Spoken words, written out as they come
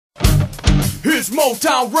This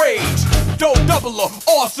Motown Rage, Doe Dubbla,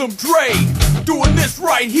 awesome Dre. Doing this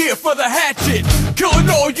right here for the Hatchet. Killing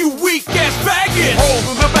all you weak ass faggots. Roll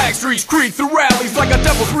through the back streets, creep through rallies like a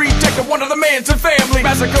devil's reject of one of the Manson family.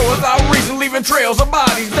 Massacre without reason, leaving trails of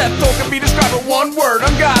bodies. That thought can be described with one word.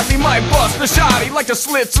 Ungodly, might bust the shoddy like to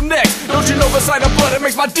slit some necks. Don't you know the sight of blood, it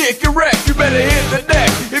makes my dick erect. You better hit the deck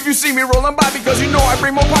if you see me rolling by, because you know I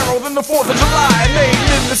bring more pyro than the 4th of July. And they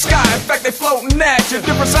in the sky, in fact they floating at you.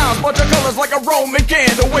 Different sounds, bunch of colors like a Roman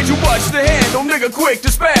candle. Way too much to handle, nigga quick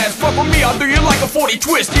to spaz. Fuck with me, I'll do you like a 40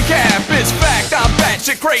 twist you calf. It's fact, I'm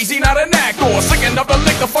batshit crazy, not an actor. Sick enough to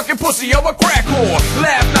lick the fucking pussy of a crack whore.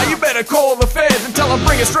 Laugh now, you better call the feds and tell them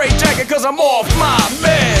bring a straight jacket, cause I'm off my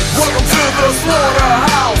meds. Welcome to the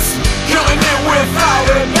Slaughterhouse, killing it without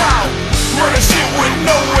a doubt. Murder shit with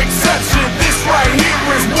no exception. This right here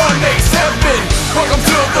is 187. Welcome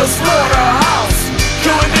to the Slaughterhouse,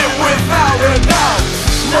 killing it without a doubt.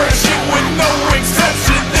 Murder shit with no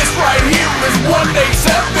exception. This right here is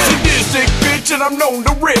 187. Sadistic bitch, and I'm known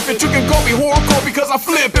to rip it. You can call me horrorcore because I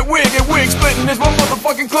flip it. Wig and wig splitting is my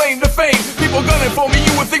motherfucking claim to fame. People gunning for me,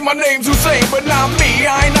 you would think my name's Hussein, but not me.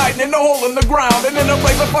 I ain't hiding in a hole in the ground, and in a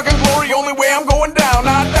place of fucking glory. Only way I'm going down.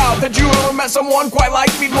 I doubt that you ever met someone quite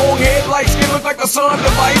like me. Long head, light skin, look like the son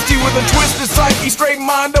of Ice-T with a twisted psyche, straight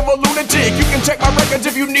mind of a lunatic. You can check my records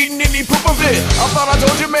if you need any proof of it. I thought I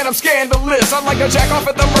told you, man, I'm scandalous. I like to jack off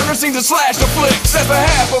at the murder scenes and slash the flicks. That's the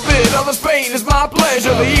half of it. Others' pain is my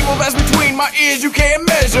pleasure. The evil that's between my ears you can't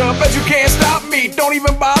measure. Bet you can't stop me. Don't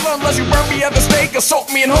even bother unless you burn me at the stake or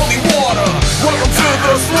soak me in holy water. Welcome to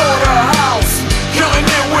the Slaughterhouse, killing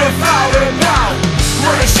it without a doubt.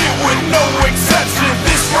 Murder shit with no exception.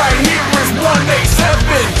 This right here is 187.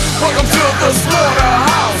 Welcome to the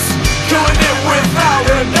Slaughterhouse, killing it without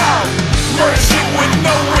a doubt. Murder shit with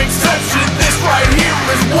no exception. This right here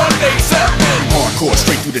is 187. Hardcore,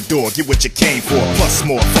 straight through the door, get what you came for. Plus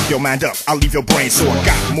more, fuck your mind up, I'll leave your brain sore.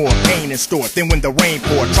 Got more pain in store than when the rain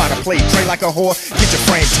poured. Try to play Trey like a whore, get your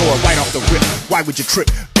frame tore right off the rip. Why would you trip?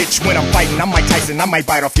 Bitch, when I'm fighting, I'm Mike Tyson, I might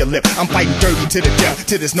bite off your lip. I'm fighting dirty to the death,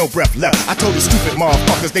 till there's no breath left. I told these stupid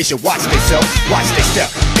motherfuckers they should watch themselves, watch their step.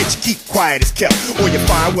 Bitch, keep quiet as kept, or you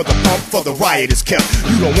find where the pump for the riot is kept.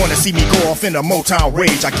 You don't wanna see me go off in a Motown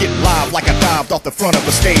Rage. I get live like I dived off the front of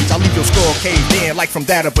a stage. I leave your skull caved in like from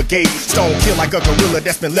that of a gauge. Stone kill like a gorilla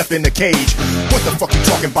that's been left in the cage. What the fuck you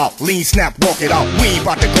talking about? Lean, snap, walk it out. We ain't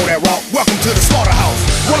about to go that route. Welcome to the Slaughterhouse.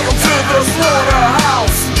 Welcome to the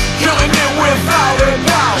Slaughterhouse, killing it without a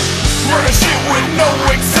doubt. Murder shit with no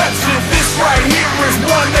exception. This right here is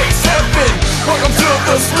 187. Welcome to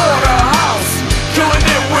the Slaughterhouse, killing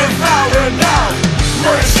it without a doubt.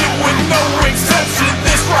 Murder shit with no exception.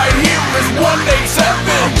 This right here is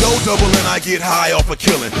 187. Doe Dubbla and I get high off of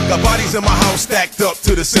killing. Got bodies in my house stacked up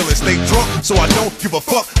to the ceiling. Stay drunk, so I don't give a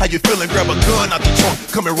fuck how you feeling. Grab a gun out the trunk,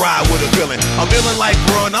 come and ride with a villain. I'm feeling like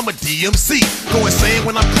run, I'm a DMC. Go insane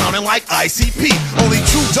when I'm clowning like ICP. Only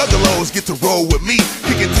true juggalos get to roll with me.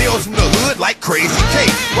 Kicking tails from the hood like Crazy K.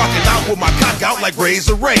 Rocking out with my cock out like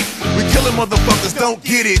Razor Ray. We killing motherfuckers, don't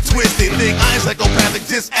get it twisted. Think I ain't psychopathic,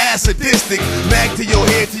 just ass sadistic. Mag to your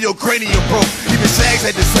head, to your cranium broke. Even Shags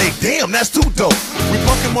had to say, damn, that's too dope. We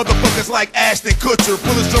punkin' motherfuckers like Ashton Kutcher.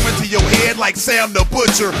 Pull his drum into your head like Sam the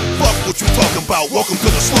Butcher. Fuck what you talking about, welcome to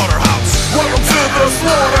the Slaughterhouse. Welcome to the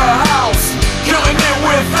Slaughterhouse, killing it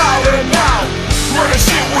without a doubt. Murder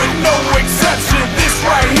shit with no exception. This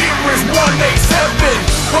right here is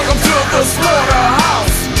 187. Welcome to the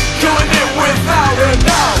Slaughterhouse, killing it without a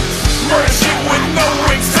doubt. Murder shit with no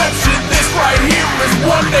exception. This right here is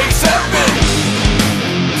 187.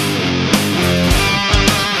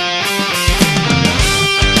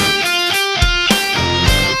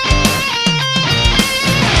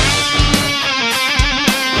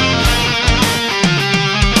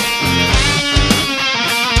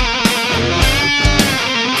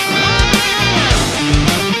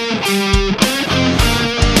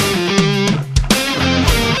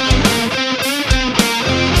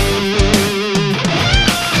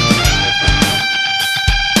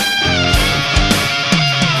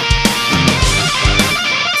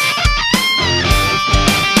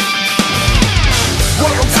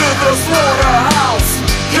 Slaughterhouse,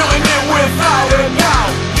 killing it without a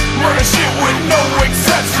doubt. Murder shit with no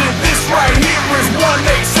exception. This right here is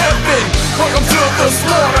 187. Welcome to the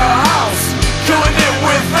Slaughterhouse, killing it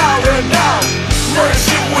without a doubt. Murder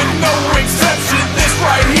shit with no exception. This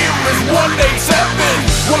right here is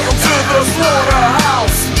 187. Welcome to the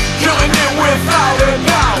Slaughterhouse, killing it without a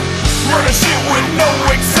doubt. Murder shit with no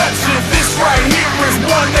exception. This right here is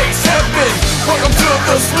 187. Welcome to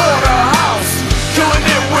the Slaughterhouse.